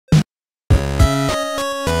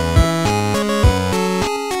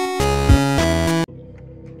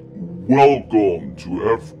Welcome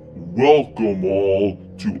all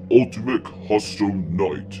to Ultimate Custom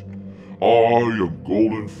Night. I am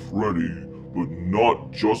Golden Freddy, but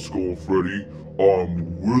not just Golden Freddy,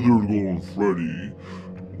 I'm Withered Golden Freddy.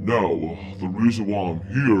 Now, the reason why I'm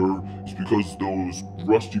here is because those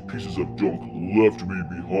rusty pieces of junk left me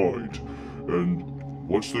behind. And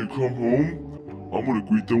once they come home, I'm gonna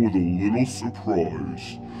greet them with a little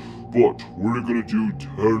surprise. But we're gonna do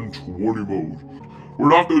 10-20 mode. We're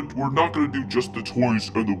not gonna do just the toys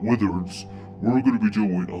and the withers. We're gonna be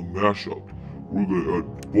doing a mashup. We're gonna add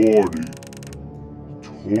Bonnie,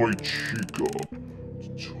 Toy Chica,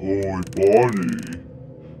 Toy Bonnie,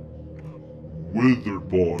 Withered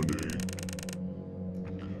Bonnie,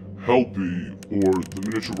 Helpy, or the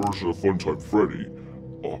miniature version of Funtime Freddy.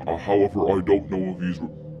 However, I don't know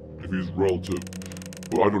if he's relative,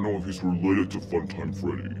 but I don't know if he's related to Funtime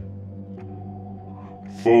Freddy.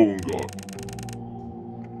 Phone Guy.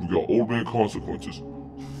 We got Old Man Consequences,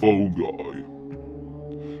 Phone Guy,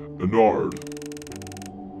 Anard,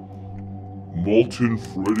 Molten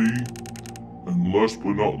Freddy, and last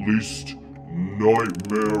but not least,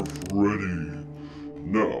 Nightmare Freddy.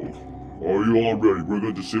 Now, are you all ready? We're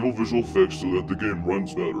going to disable visual effects so that the game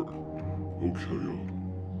runs better. Okay,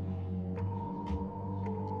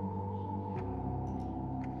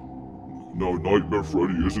 No, Nightmare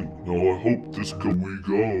Freddy isn't. No, I hope this we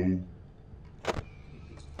go.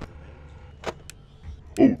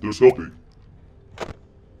 Oh, there's Helpy.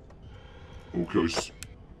 Okay.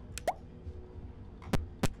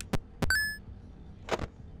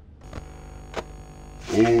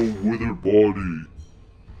 Oh, Withered Body.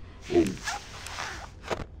 Oh.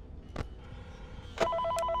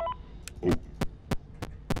 Oh.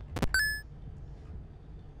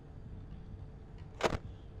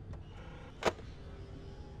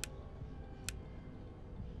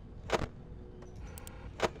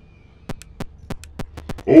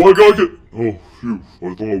 Oh, I gotta get. Oh, phew.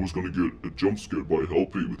 I thought I was gonna get a jump scare by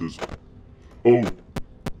Helpy with his. Oh.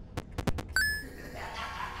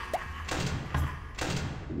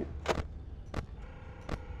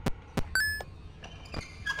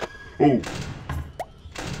 Oh.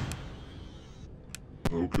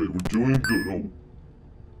 Okay, we're doing good. Oh.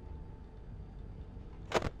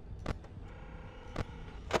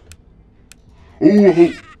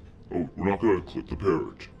 Oh, oh, we're not gonna click the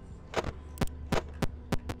parrot.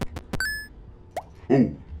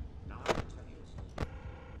 Oh.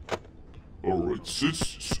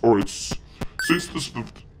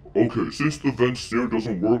 Since the vent snare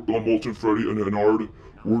doesn't work on Molten Freddy and Anard,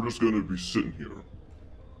 we're just gonna be sitting here.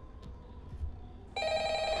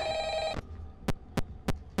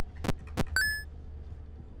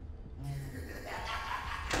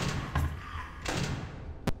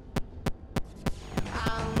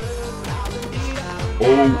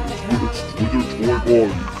 Oh, it's with your toy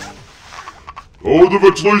body. Oh, the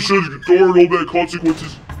ventilation! Darn, Old Man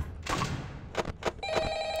Consequences!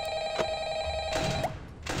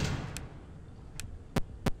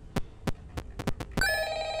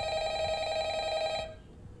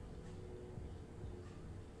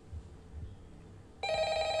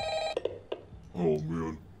 Oh,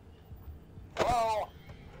 man. Hello?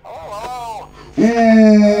 Hello?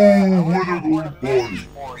 Ooh, Withered Golden Body.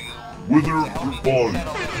 Withered Body.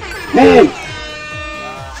 Oh!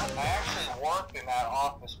 I actually worked in that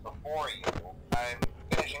office before you. I'm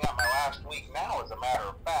finishing up my last week now, as a matter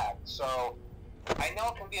of fact, so I know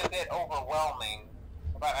it can be a bit overwhelming,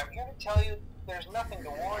 but I'm here to tell you there's nothing to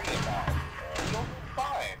worry about. You'll be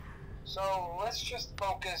fine. So let's just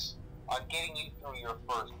focus on getting you through your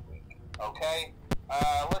first week, okay?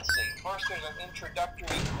 Let's see. First, there's an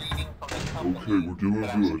introductory greeting from the company Okay, we're doing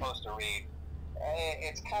that I'm good. supposed to read.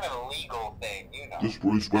 It's kind of a legal thing, you know. This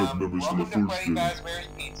brings back memories from the Welcome to first Freddy game. FAZBEAR's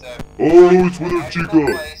Pizza. Oh, it's Withered Chica!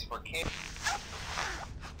 Place for kids.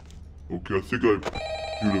 Okay, I think I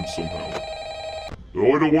heard him somehow. No,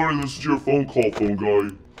 I don't want to listen to your phone call, Phone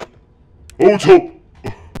Guy. Oh, it's Help!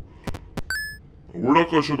 We're not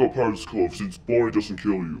gonna check out Pirate's Cove since Bonnie doesn't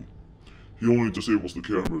kill you. He only disables the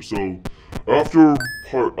camera, so after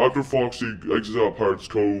Foxy exits out Pirate's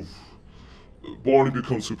Cove, Bonnie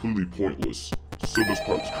becomes completely pointless. So does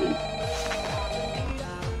Pirate's Cove.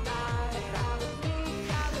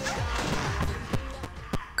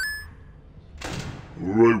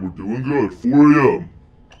 Alright, we're doing good. 4 AM.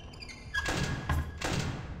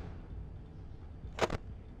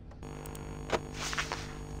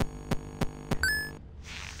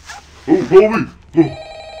 Oh, help me! Oh.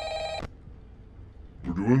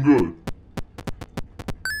 We're doing good.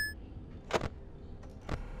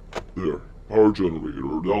 There, power generator.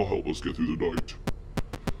 That'll help us get through the night.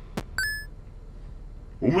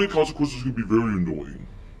 Oh, Only consequences can be very annoying.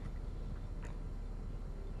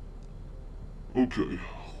 Okay.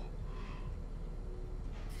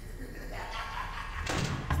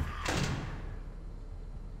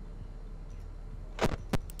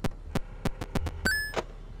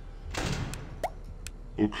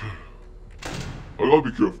 Okay. I gotta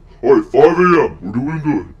be careful. Alright, 5 a.m. We're doing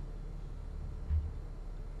good.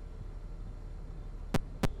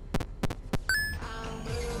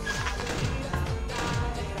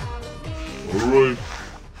 Alright.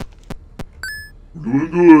 We're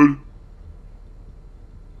doing good.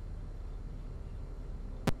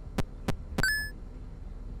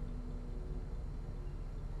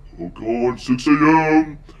 Oh, come on, 6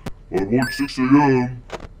 a.m. I want 6 a.m.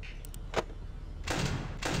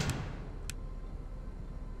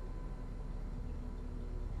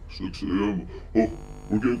 6 a.m. Oh,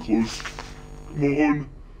 we're getting close. Come on.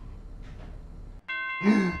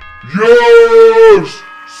 Yes!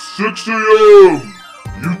 6 a.m.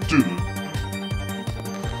 You did it.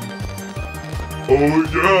 Oh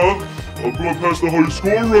yeah, I'm gonna pass the high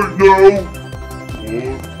score right now. Come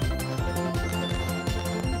on.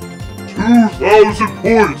 2,000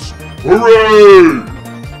 points. Hooray!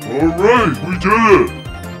 Alright, we did it.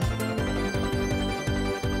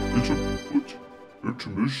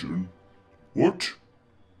 Intermission? What?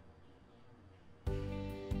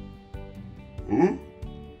 Huh?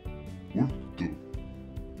 What the?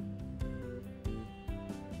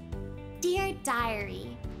 Dear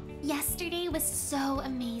Diary, yesterday was so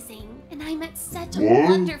amazing, and I met such a What?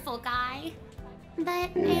 wonderful guy.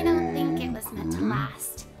 But I don't think it was meant to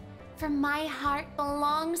last. For my heart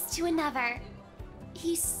belongs to another.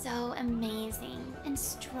 He's so amazing and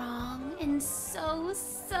strong and so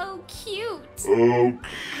cute. Okay.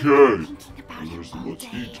 I'm thinking about him There's the all Let's day.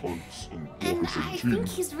 Eat hunts and And Walker I 17. think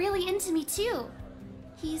he's really into me too.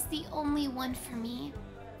 He's the only one for me.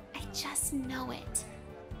 I just know it.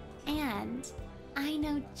 And I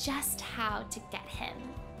know just how to get him.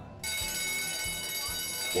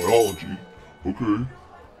 Biology. Okay.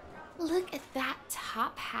 Look at that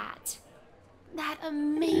top hat. That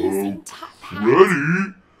amazing top hat.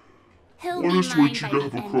 Freddy? He'll What be is mine sweet you by to the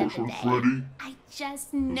have a end of crush the on day. Freddy? I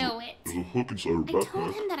just know it. There's a hook inside her I told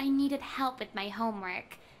backpack. him that I needed help with my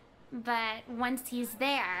homework. But once he's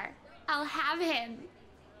there, I'll have him.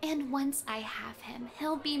 And once I have him,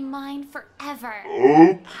 he'll be mine forever.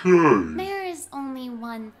 Okay. There is only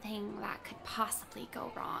one thing that could possibly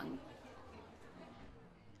go wrong.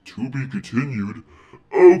 To be continued.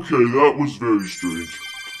 Okay, that was very strange.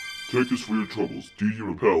 Take this for your troubles, D.D.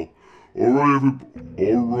 Repel. Alright,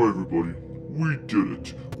 everybody. We did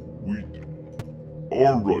it.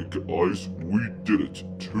 Alright, guys. We did it.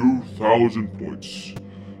 2,000 points.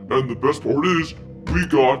 And the best part is, we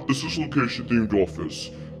got the Location themed office.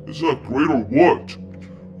 Is that great or what?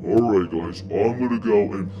 Alright, guys. I'm gonna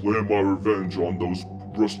go and plan my revenge on those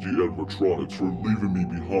rusty animatronics for leaving me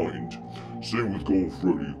behind. Same with Golden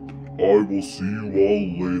Freddy. I will see you all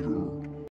later.